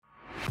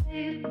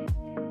In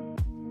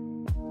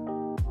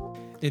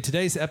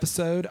today's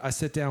episode, I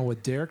sit down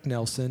with Derek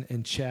Nelson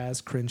and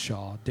Chaz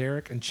Crenshaw.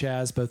 Derek and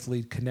Chaz both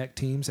lead Connect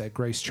teams at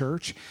Grace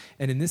Church,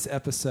 and in this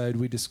episode,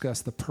 we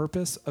discuss the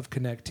purpose of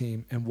Connect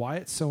Team and why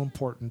it's so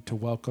important to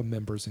welcome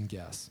members and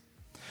guests.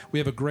 We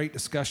have a great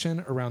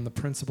discussion around the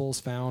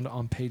principles found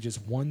on pages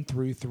 1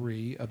 through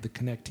 3 of the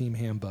Connect Team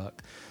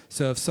Handbook.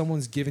 So if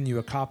someone's given you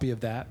a copy of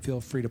that, feel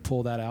free to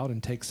pull that out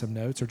and take some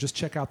notes, or just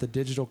check out the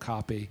digital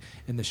copy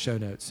in the show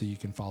notes so you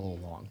can follow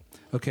along.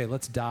 Okay,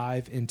 let's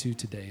dive into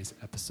today's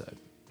episode.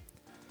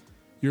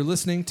 You're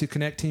listening to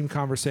Connect Team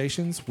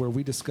Conversations, where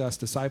we discuss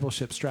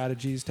discipleship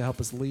strategies to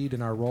help us lead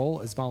in our role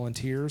as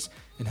volunteers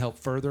and help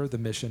further the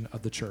mission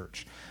of the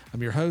church.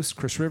 I'm your host,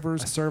 Chris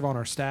Rivers. I serve on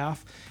our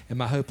staff, and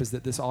my hope is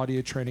that this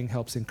audio training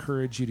helps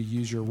encourage you to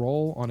use your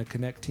role on a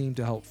Connect Team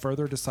to help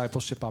further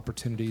discipleship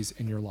opportunities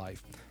in your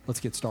life.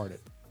 Let's get started.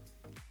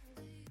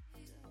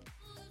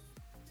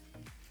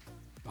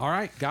 All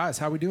right, guys,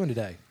 how are we doing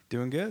today?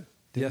 Doing good.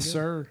 Yes,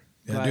 sir.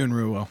 Yeah, doing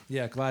real well.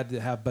 Yeah, glad to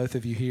have both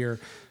of you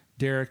here.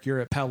 Derek, you're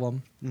at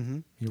Pelham. Mm-hmm.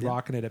 You're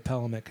rocking it at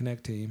Pelham at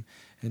Connect Team.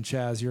 And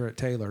Chaz, you're at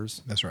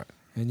Taylor's. That's right.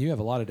 And you have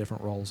a lot of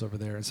different roles over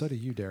there, and so do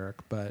you, Derek.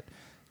 But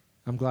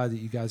I'm glad that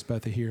you guys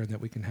both are here and that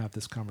we can have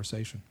this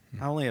conversation.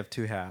 I only have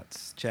 2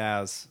 hats.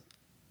 Chaz,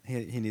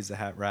 he needs a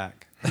hat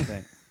rack, I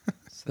think.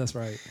 That's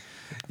right.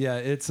 Yeah,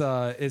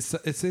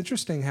 it's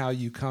interesting how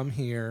you come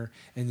here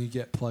and you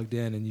get plugged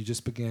in and you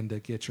just begin to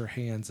get your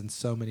hands in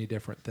so many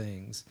different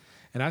things.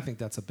 And I think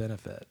that's a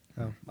benefit.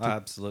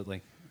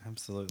 Absolutely.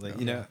 Absolutely.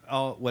 You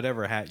know,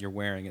 whatever hat you're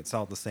wearing, it's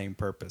all the same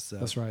purpose.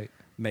 That's right.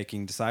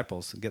 Making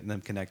disciples, getting them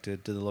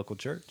connected to the local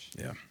church.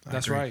 Yeah,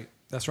 that's right.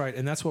 That's right.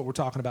 And that's what we're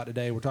talking about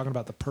today. We're talking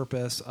about the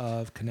purpose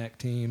of Connect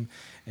Team,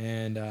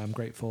 and I'm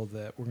grateful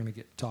that we're going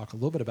to talk a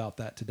little bit about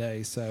that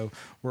today. So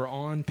we're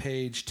on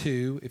page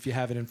 2. If you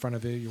have it in front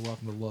of you, you're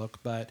welcome to look.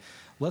 But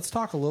let's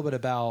talk a little bit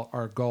about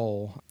our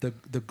goal.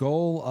 The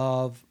goal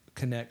of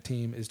Connect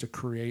Team is to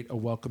create a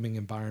welcoming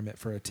environment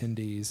for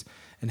attendees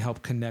and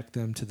help connect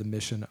them to the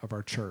mission of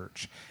our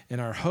church. And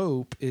our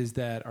hope is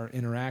that our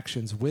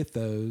interactions with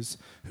those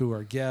who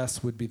are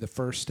guests would be the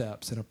first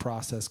steps in a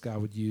process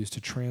God would use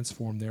to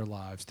transform their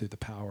lives through the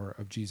power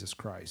of Jesus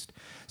Christ.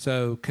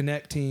 So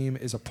Connect Team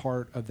is a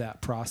part of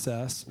that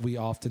process. We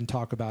often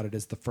talk about it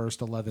as the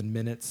first 11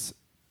 minutes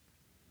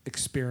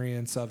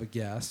experience of a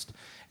guest,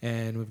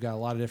 and we've got a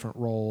lot of different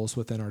roles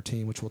within our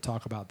team, which we'll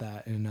talk about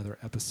that in another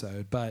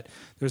episode. But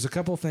there's a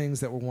couple things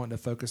that we're wanting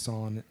to focus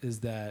on is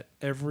that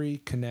every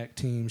Connect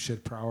team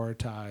should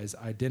prioritize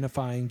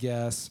identifying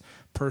guests,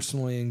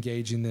 personally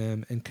engaging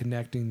them, and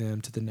connecting them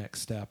to the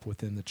next step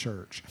within the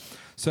church.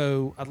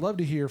 So I'd love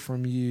to hear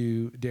from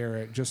you,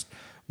 Derek, just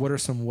what are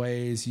some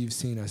ways you've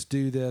seen us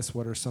do this?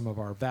 What are some of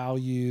our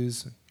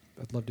values?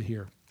 I'd love to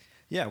hear.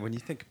 Yeah, when you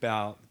think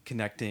about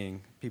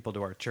connecting people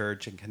to our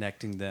church and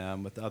connecting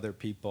them with other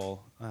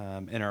people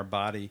in our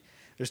body,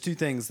 there's 2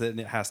 things that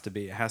it has to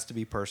be. It has to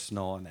be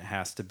personal and it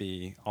has to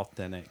be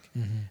authentic.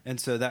 Mm-hmm. And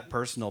so that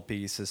personal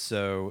piece is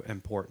so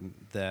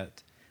important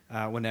that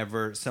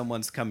whenever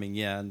someone's coming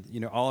in, you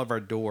know, all of our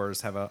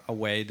doors have a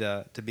way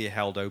to be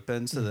held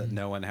open so that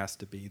no one has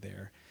to be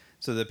there.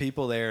 So the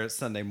people there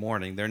Sunday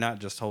morning, they're not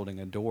just holding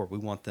a door. We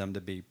want them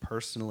to be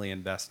personally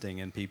investing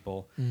in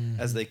people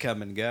as they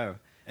come and go.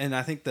 And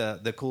I think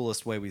the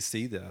coolest way we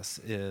see this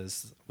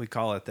is we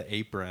call it the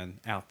apron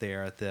out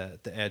there at the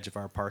edge of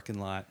our parking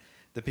lot.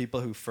 The people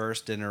who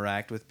first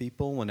interact with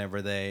people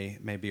whenever they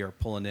maybe are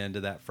pulling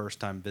into that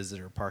first-time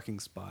visitor parking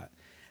spot,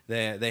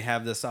 they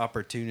have this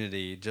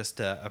opportunity just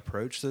to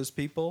approach those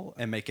people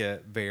and make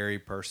it very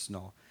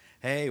personal.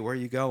 Hey, where are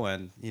you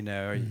going? You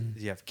know,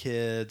 do you have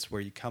kids? Where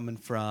are you coming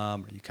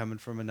from? Are you coming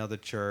from another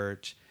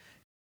church?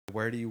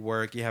 Where do you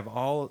work? You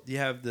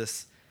have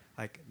this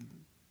like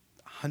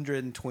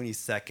 120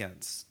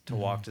 seconds to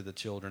walk to the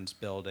children's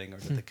building or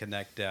to the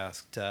Connect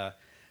desk to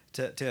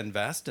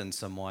invest in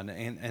someone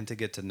and to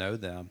get to know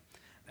them.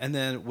 And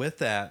then with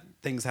that,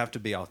 things have to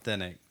be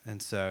authentic.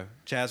 And so,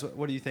 Chaz,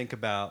 what do you think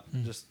about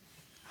just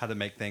how to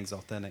make things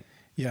authentic?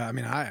 Yeah, I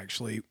mean, I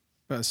actually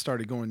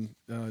started going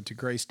to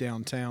Grace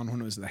downtown when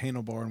it was the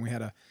Handlebar, and we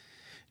had a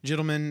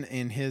gentleman,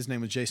 and his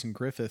name was Jason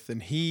Griffith,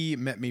 and he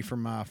met me for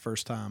my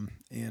first time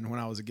and when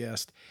I was a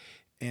guest.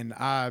 And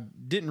I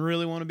didn't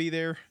really want to be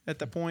there at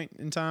that point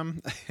in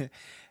time.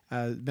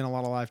 Been a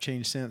lot of life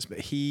change since, but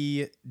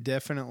he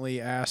definitely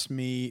asked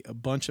me a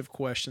bunch of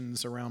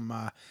questions around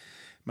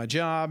my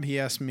job. He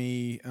asked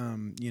me,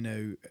 you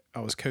know, I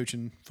was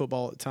coaching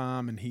football at the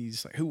time, and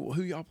he's like, who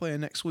y'all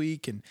playing next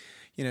week? And,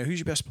 you know, who's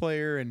your best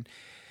player? And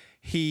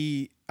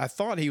I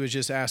thought he was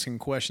just asking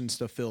questions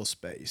to fill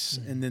space.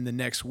 Mm-hmm. And then the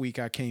next week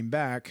I came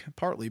back,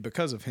 partly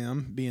because of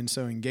him being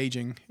so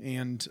engaging,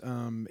 and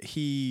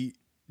he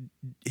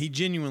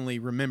genuinely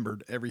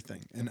remembered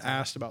everything and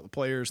asked about the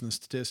players and the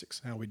statistics,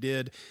 how we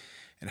did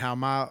and how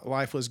my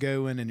life was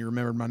going. And he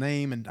remembered my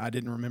name, and I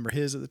didn't remember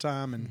his at the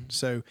time. And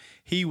so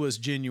he was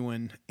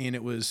genuine, and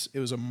it was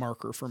a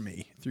marker for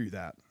me through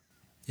that.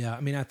 Yeah.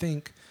 I mean, I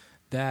think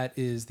that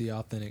is the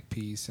authentic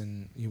piece.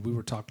 And we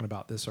were talking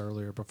about this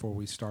earlier before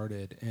we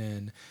started,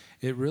 and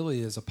it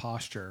really is a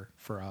posture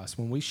for us.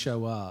 When we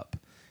show up,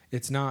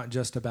 it's not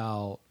just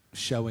about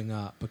showing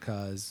up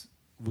because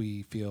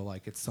we feel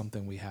like it's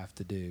something we have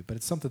to do, but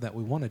it's something that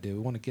we want to do. We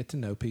want to get to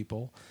know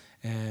people,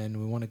 and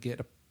we want to get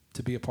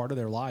to be a part of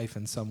their life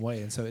in some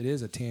way. And so it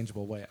is a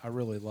tangible way. I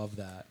really love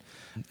that.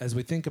 As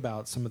we think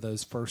about some of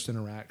those first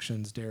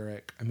interactions,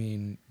 Derek, I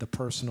mean, the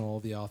personal,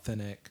 the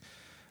authentic,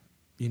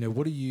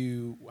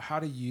 how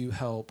do you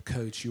help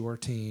coach your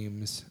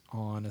teams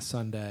on a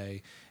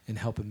Sunday and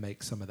help them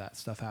make some of that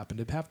stuff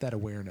happen, to have that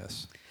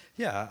awareness?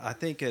 Yeah, I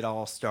think it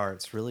all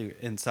starts really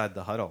inside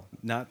the huddle,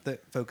 not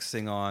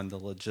focusing on the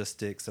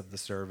logistics of the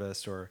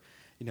service or,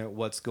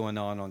 what's going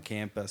on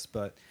campus,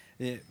 but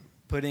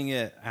putting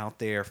it out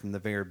there from the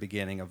very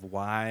beginning of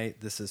why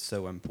this is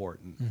so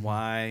important.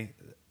 Mm-hmm.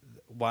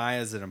 Why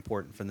is it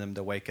important for them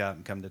to wake up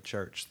and come to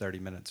church 30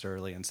 minutes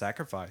early and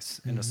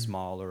sacrifice in a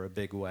small or a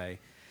big way?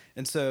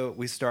 And so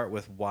we start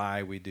with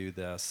why we do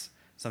this.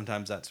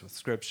 Sometimes that's with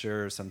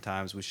scripture.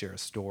 Sometimes we share a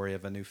story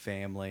of a new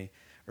family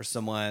or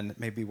someone,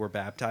 maybe we're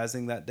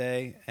baptizing that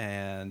day,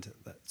 and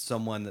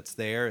someone that's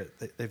there,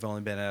 they've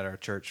only been at our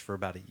church for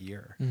about a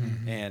year.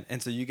 Mm-hmm.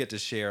 And so you get to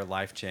share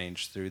life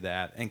change through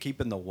that and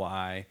keeping the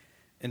why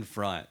in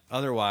front.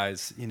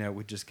 Otherwise,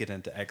 we just get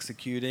into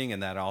executing,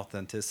 and that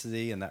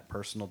authenticity and that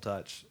personal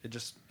touch,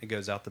 it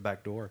goes out the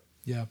back door.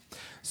 Yeah.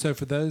 So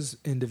for those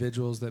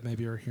individuals that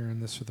maybe are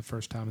hearing this for the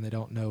first time and they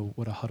don't know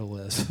what a huddle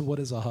is, what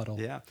is a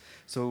huddle? Yeah.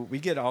 So we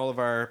get all of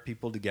our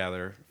people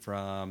together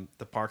from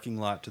the parking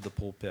lot to the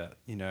pulpit,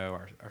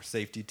 our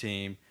safety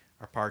team,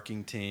 our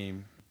parking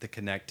team, the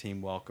Connect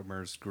team,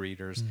 welcomers,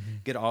 greeters,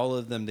 get all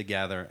of them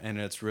together. And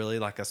it's really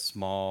like a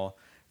small,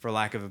 for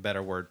lack of a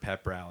better word,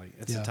 pep rally.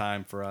 It's a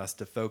time for us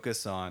to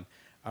focus on,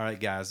 all right,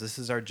 guys, this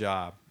is our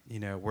job.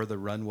 We're the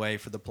runway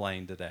for the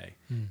plane today.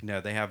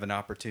 They have an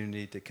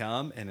opportunity to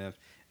come, and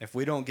if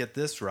we don't get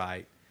this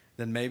right,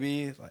 then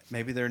maybe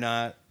they're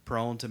not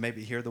prone to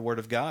maybe hear the word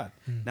of God.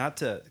 Not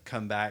to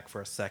come back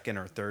for a second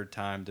or third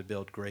time to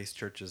build Grace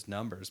Church's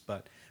numbers,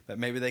 but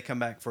maybe they come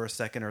back for a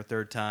second or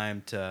third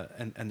time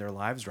and their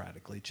lives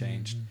radically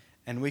changed.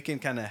 And we can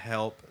kind of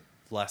help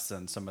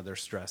lessen some of their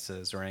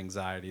stresses or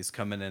anxieties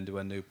coming into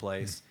a new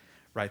place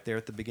right there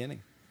at the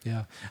beginning.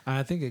 Yeah.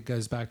 I think it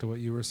goes back to what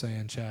you were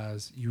saying,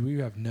 Chaz.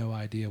 You have no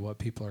idea what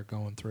people are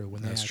going through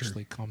when That's they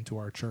actually come to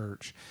our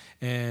church.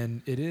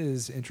 And it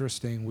is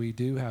interesting. We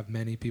do have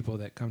many people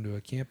that come to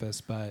a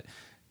campus,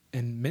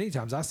 and many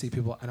times I see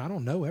people and I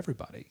don't know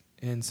everybody.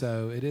 And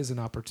so it is an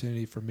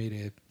opportunity for me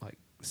to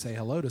say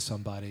hello to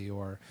somebody,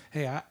 or,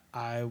 hey,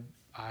 I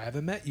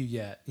haven't met you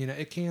yet.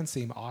 It can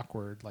seem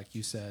awkward, like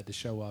you said, to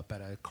show up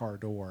at a car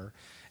door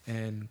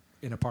and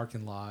in a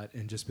parking lot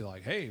and just be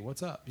like, hey,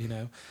 what's up?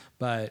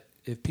 But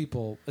if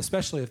people,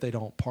 especially if they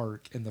don't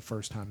park in the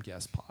first time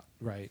guest spot,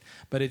 right?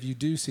 But if you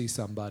do see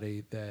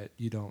somebody that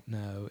you don't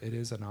know, it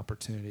is an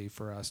opportunity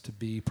for us to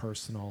be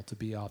personal, to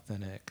be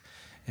authentic,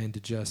 and to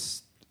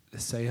just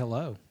say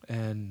hello.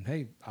 And,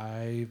 hey,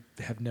 I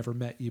have never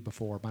met you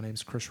before. My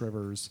name's Chris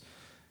Rivers.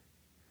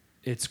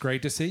 It's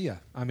great to see you.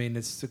 I mean,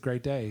 it's a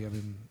great day. I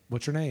mean,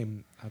 what's your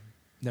name? I've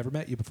never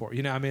met you before.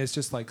 It's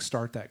just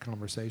start that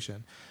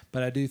conversation.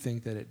 But I do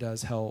think that it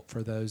does help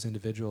for those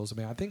individuals. I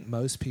mean, I think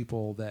most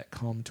people that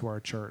come to our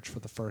church for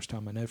the first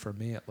time, I know for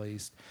me at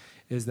least,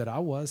 is that I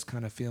was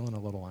kind of feeling a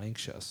little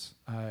anxious.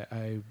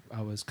 I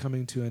was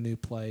coming to a new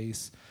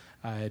place.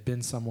 I had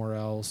been somewhere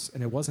else,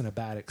 and it wasn't a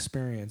bad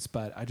experience,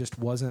 but I just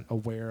wasn't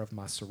aware of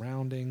my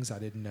surroundings. I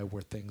didn't know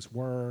where things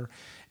were.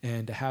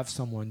 And to have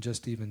someone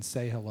just even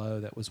say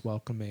hello that was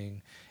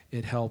welcoming,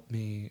 it helped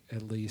me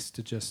at least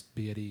to just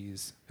be at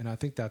ease. And I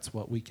think that's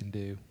what we can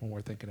do when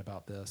we're thinking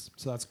about this.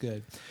 So that's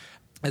good.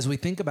 As we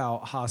think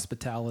about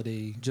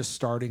hospitality, just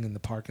starting in the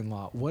parking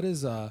lot, what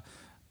is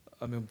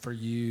for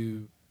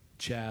you,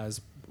 Chaz,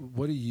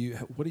 what do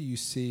you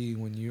see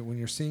when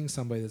you're seeing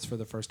somebody that's for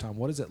the first time?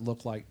 What does it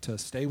look like to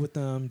stay with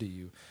them? Do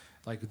you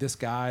like this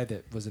guy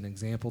that was an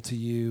example to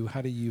you?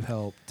 How do you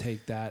help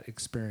take that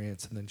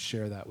experience and then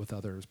share that with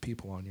other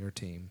people on your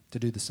team to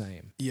do the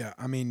same? Yeah,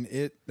 I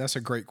mean, that's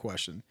a great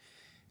question.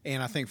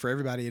 And I think for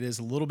everybody it is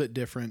a little bit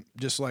different,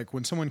 just like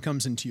when someone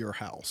comes into your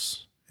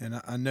house.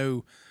 And I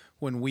know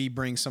when we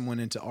bring someone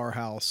into our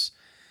house,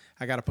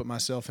 I got to put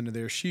myself into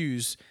their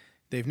shoes.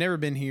 They've never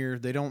been here.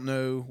 They don't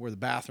know where the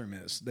bathroom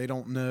is. They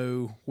don't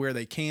know where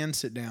they can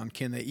sit down.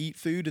 Can they eat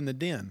food in the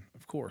den?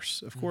 Of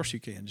course you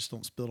can. Just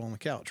don't spill it on the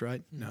couch,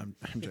 right? No,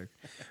 I'm joking.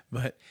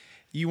 But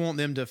you want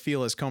them to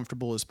feel as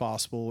comfortable as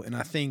possible. And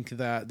I think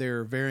that there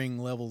are varying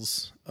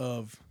levels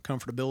of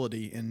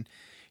comfortability. And,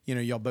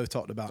 y'all both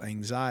talked about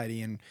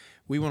anxiety. And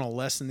we want to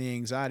lessen the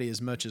anxiety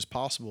as much as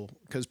possible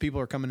because people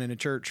are coming into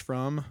church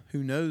from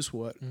who knows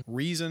what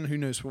reason, who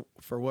knows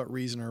for what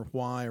reason or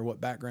why or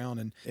what background.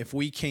 And if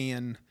we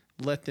can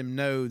let them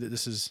know that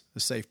this is a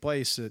safe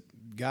place, that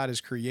God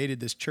has created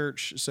this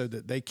church so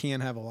that they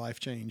can have a life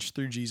change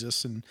through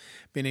Jesus, and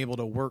being able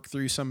to work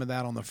through some of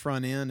that on the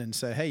front end and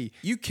say, hey,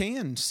 you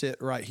can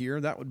sit right here.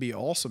 That would be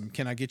awesome.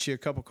 Can I get you a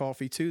cup of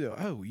coffee too?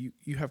 Oh,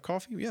 you have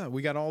coffee? Yeah,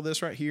 we got all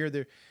this right here.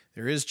 There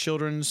is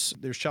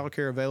there's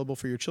childcare available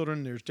for your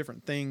children. There's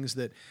different things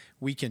that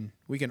we can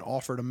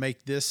offer to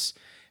make this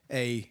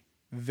a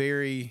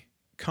very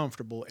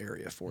comfortable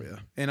area for you.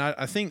 And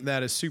I think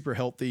that is super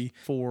healthy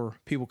for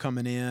people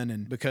coming in,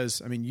 and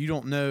because, I mean, you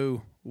don't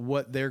know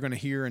what they're going to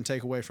hear and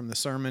take away from the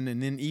sermon,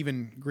 and then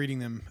even greeting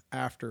them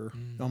after,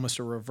 almost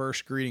a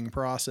reverse greeting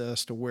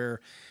process to where,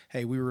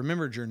 hey, we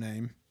remembered your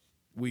name.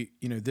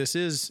 This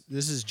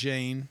is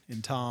Jane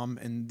and Tom,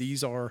 and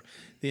these are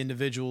the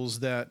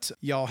individuals that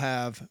y'all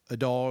have a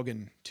dog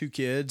and 2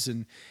 kids,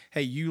 and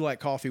hey, you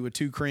like coffee with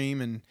 2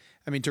 cream. And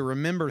I mean, to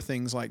remember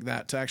things like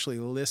that, to actually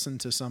listen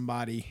to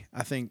somebody,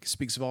 I think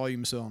speaks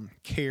volumes on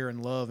care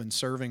and love and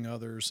serving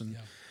others. And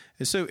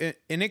so,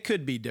 and it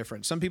could be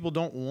different. Some people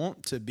don't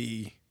want to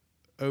be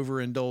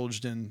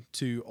overindulged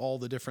into all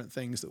the different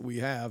things that we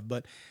have,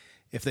 but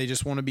if they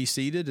just want to be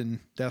seated and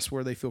that's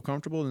where they feel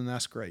comfortable, then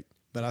that's great.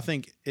 But I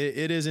think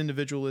it is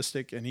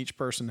individualistic, and each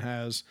person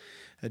has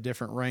a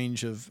different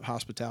range of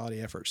hospitality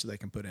efforts that they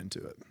can put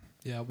into it.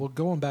 Yeah, well,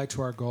 going back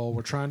to our goal,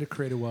 we're trying to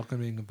create a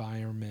welcoming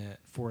environment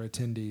for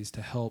attendees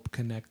to help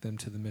connect them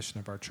to the mission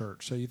of our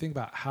church. So you think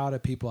about, how do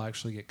people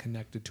actually get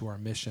connected to our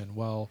mission?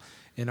 Well,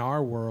 in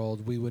our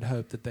world, we would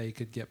hope that they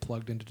could get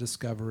plugged into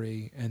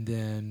discovery, and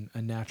then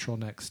a natural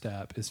next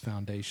step is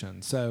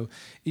foundation. So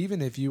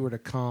even if you were to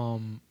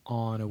come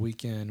on a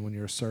weekend when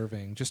you're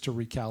serving, just to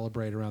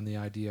recalibrate around the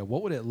idea,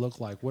 what would it look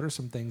like? What are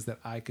some things that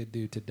I could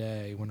do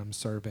today when I'm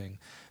serving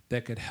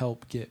that could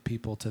help get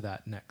people to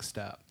that next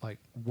step? Like,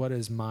 what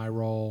is my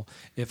role?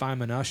 If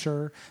I'm an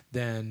usher,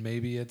 then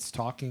maybe it's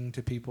talking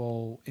to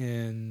people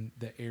in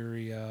the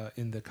area,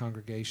 in the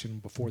congregation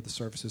before the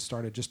services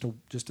started, just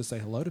to say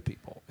hello to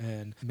people.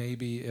 And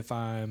maybe if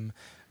I'm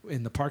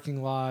in the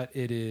parking lot,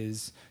 it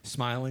is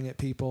smiling at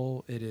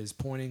people, it is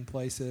pointing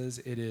places,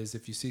 it is,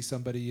 if you see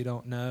somebody you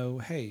don't know,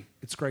 hey,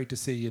 it's great to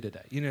see you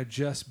today.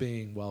 Just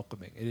being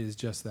welcoming. It is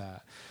just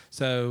that.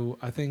 So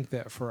I think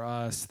that for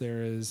us,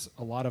 there is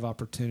a lot of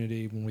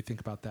opportunity when we think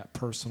about that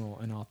personal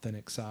and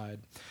authentic side.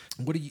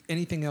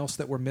 Anything else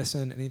that we're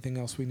missing? Anything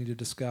else we need to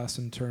discuss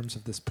in terms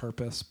of this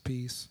purpose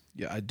piece?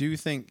 Yeah, I do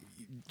think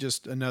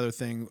just another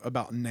thing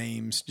about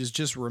names,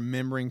 just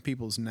remembering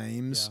people's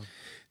names. Yeah.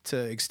 To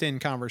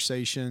extend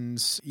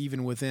conversations,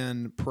 even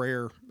within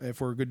prayer. If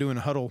we're doing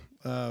a huddle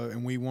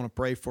and we want to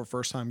pray for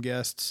first-time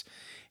guests,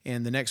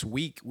 and the next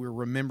week we're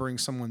remembering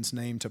someone's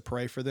name to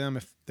pray for them.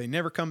 If they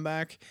never come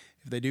back,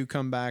 if they do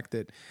come back,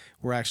 that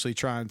we're actually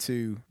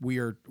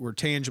we're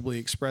tangibly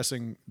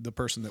expressing the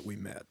person that we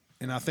met.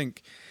 And I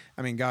think,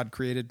 God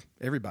created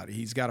everybody.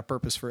 He's got a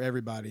purpose for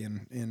everybody,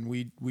 and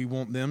we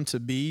want them to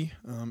be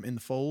in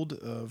the fold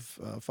of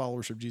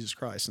followers of Jesus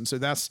Christ. And so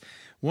that's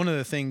one of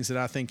the things that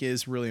I think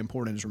is really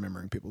important, is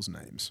remembering people's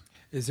names.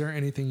 Is there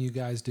anything you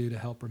guys do to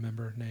help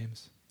remember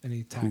names?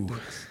 Any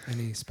tactics?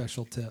 Any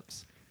special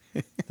tips?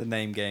 The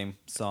name game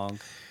song.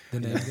 The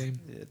name game?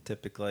 Yeah,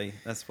 typically,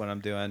 that's what I'm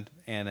doing.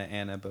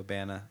 Anna,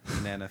 Bobana,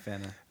 Nana,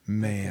 Fana.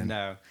 Man.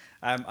 No,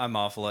 I'm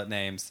awful at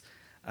names.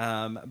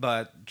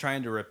 But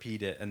trying to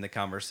repeat it in the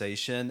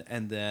conversation,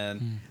 and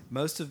then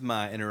most of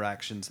my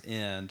interactions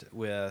end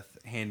with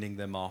handing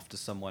them off to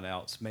someone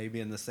else, maybe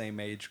in the same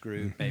age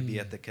group, maybe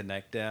at the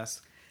Connect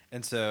desk.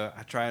 And so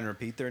I try and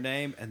repeat their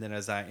name, and then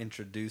as I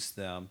introduce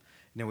them,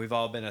 we've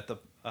all been at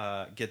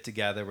the get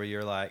together where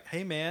you're like,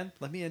 hey man,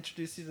 let me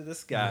introduce you to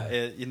this guy,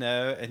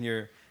 and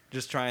you're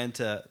just trying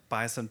to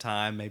buy some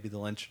time. Maybe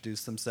they'll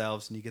introduce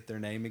themselves and you get their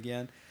name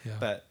again. Yeah.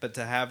 But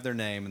to have their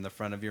name in the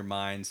front of your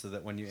mind, so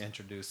that when you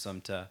introduce them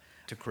to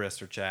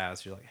Chris or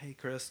Chaz, you're like, hey,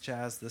 Chris,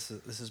 Chaz, this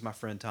is my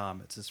friend Tom.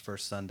 It's his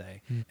first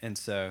Sunday. And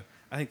so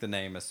I think the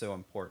name is so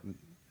important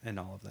in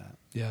all of that.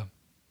 Yeah.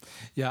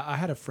 Yeah, I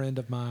had a friend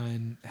of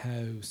mine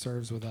who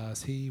serves with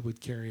us. He would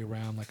carry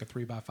around like a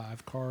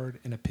 3x5 card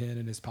and a pen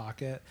in his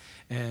pocket.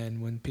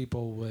 And when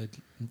people would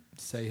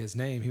say his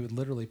name, he would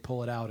literally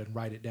pull it out and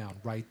write it down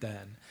right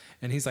then.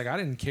 And he's like, I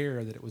didn't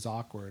care that it was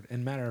awkward.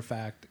 And matter of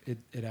fact,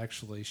 it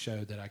actually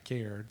showed that I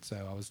cared.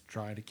 So I was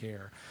trying to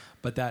care.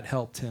 But that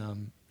helped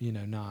him,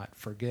 not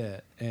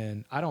forget.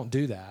 And I don't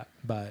do that.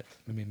 But,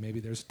 maybe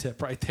there's a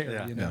tip right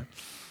there,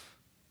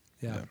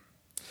 Yeah.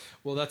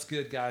 Well, that's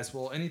good, guys.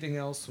 Well, anything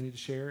else we need to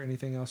share?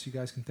 Anything else you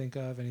guys can think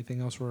of?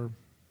 Anything else we're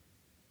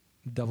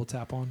double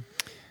tap on?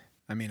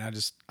 I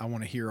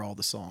want to hear all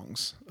the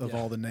songs of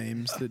all the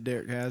names that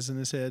Derek has in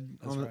his head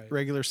a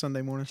regular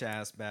Sunday morning.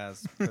 Chaz,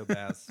 Baz,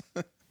 Baz.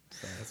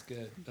 So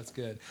that's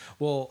good.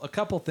 Well, a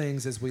couple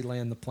things as we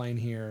land the plane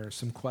here,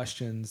 some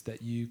questions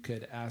that you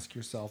could ask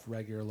yourself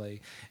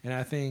regularly. And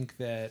I think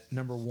that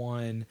number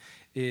one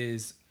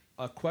is,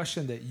 a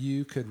question that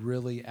you could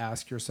really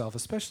ask yourself,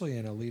 especially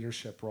in a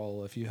leadership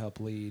role, if you help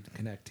lead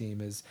Connect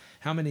Team, is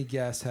how many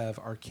guests have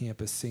our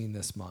campus seen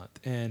this month?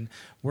 And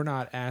we're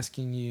not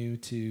asking you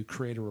to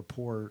create a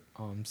report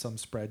on some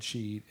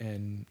spreadsheet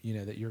and,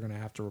 that you're going to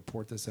have to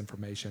report this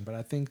information. But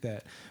I think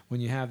that when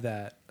you have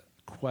that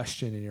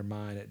question in your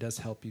mind, it does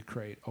help you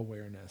create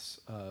awareness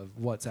of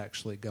what's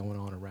actually going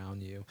on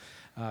around you,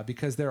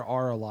 because there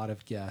are a lot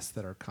of guests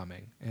that are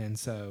coming. And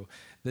so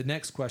the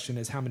next question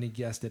is, how many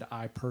guests did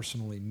I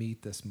personally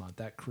meet this month?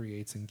 That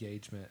creates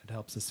engagement. It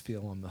helps us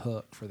feel on the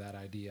hook for that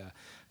idea,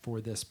 for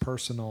this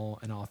personal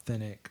and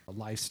authentic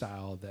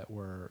lifestyle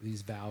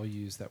these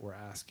values that we're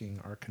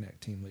asking our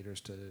Connect Team leaders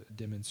to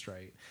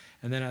demonstrate.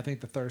 And then I think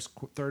the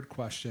third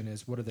question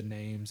is, what are the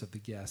names of the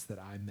guests that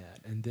I met?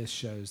 And this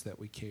shows that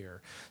we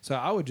care. So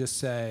I would just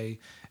say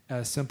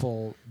a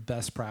simple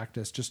best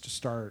practice, just to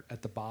start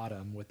at the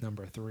bottom with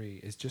number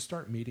 3, is just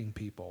start meeting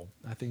people.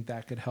 I think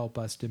that could help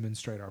us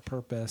demonstrate our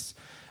purpose.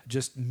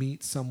 Just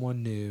meet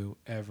someone new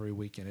every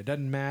weekend. It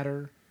doesn't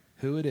matter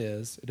who it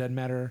is. It doesn't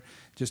matter.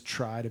 Just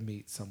try to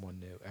meet someone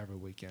new every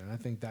weekend. And I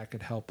think that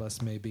could help us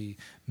maybe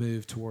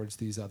move towards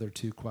these other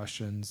 2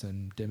 questions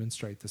and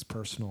demonstrate this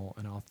personal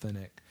and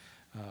authentic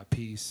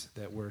piece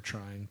that we're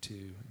trying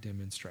to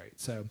demonstrate.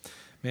 So,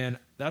 man,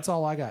 that's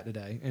all I got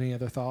today. Any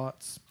other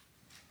thoughts?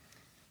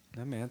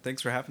 No, man.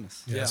 Thanks for having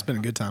us. Yeah, it's been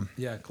a good time.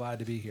 Yeah, glad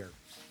to be here.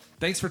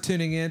 Thanks for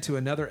tuning in to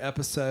another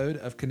episode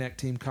of Connect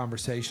Team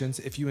Conversations.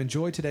 If you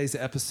enjoyed today's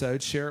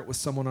episode, share it with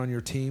someone on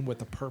your team with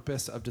the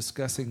purpose of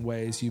discussing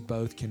ways you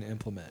both can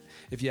implement.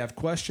 If you have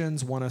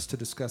questions, want us to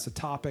discuss a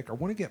topic, or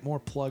want to get more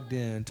plugged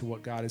in to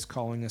what God is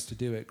calling us to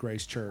do at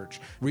Grace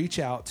Church, reach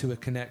out to a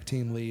Connect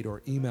Team lead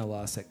or email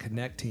us at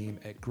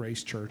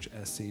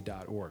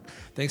connectteam@gracechurchsc.org.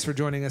 Thanks for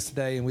joining us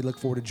today, and we look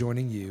forward to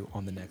joining you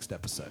on the next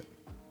episode.